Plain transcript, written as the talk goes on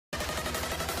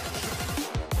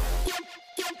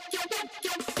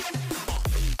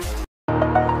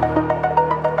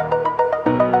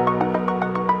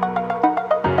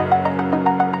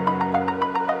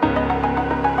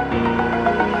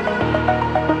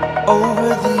over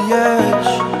the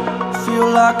edge. Feel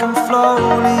like I'm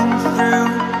floating through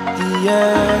the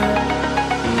air.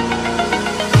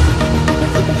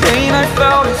 The pain I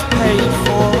felt is paid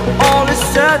for, all is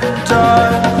said and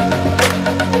done.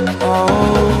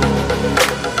 Oh,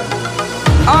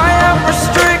 I am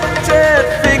restricted,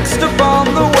 fixed upon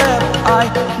the web. I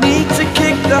need to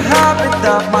kick the habit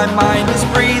that my mind is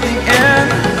breathing in.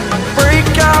 Break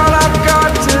out, I've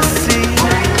got to see.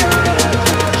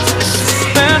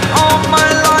 Spent all my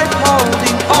life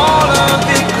holding all of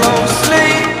it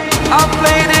closely. I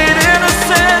played it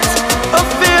innocent, a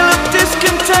feel of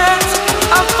discontent.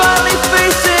 I'm finally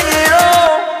facing it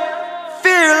all,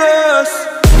 fearless.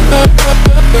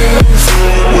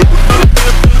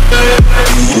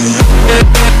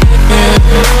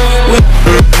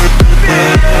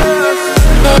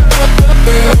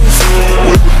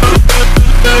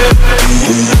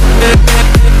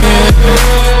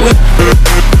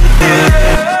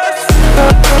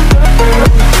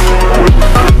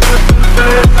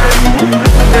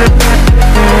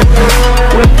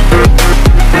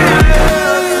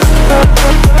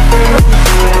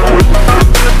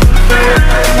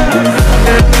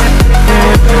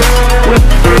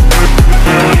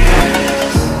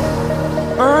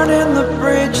 Burning the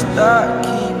bridge that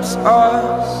keeps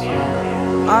us.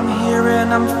 I'm here and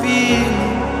I'm feeling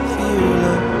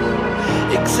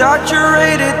fearless.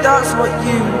 Exaggerated, that's what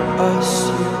you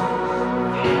assume.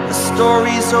 The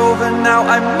story's over now,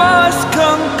 I must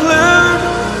conclude.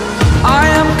 I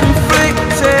am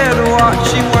conflicted,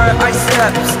 watching where I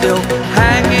step still,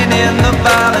 hanging in the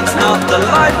balance. Not the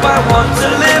life I want to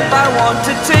live, I want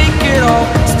to take it all.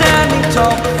 Standing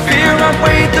tall, fear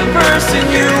outweighed the person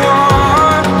you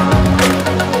are.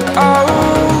 Oh,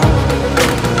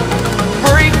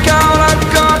 break out, I've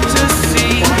got to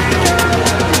see.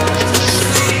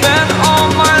 Spent all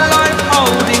my life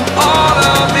holding all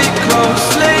of it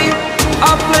closely.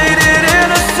 I played it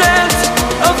innocent,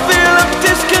 a feel of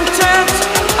discontent.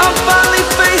 I'm finally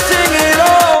facing it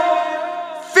all,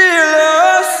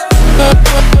 fearless.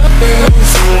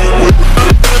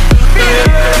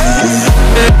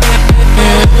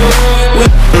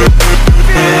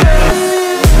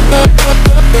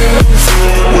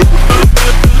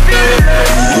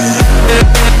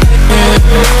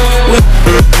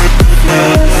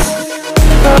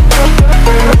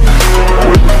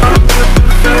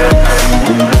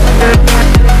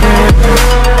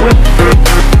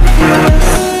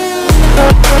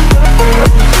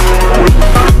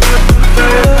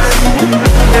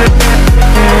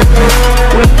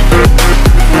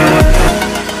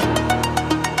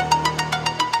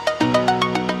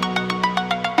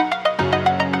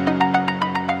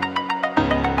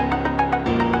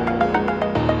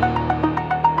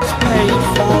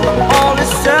 All is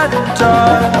said and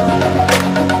done.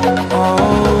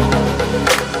 Oh,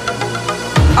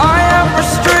 I am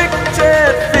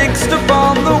restricted, fixed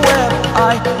upon the web.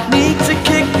 I need to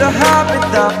kick the habit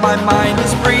that my mind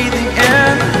is breathing.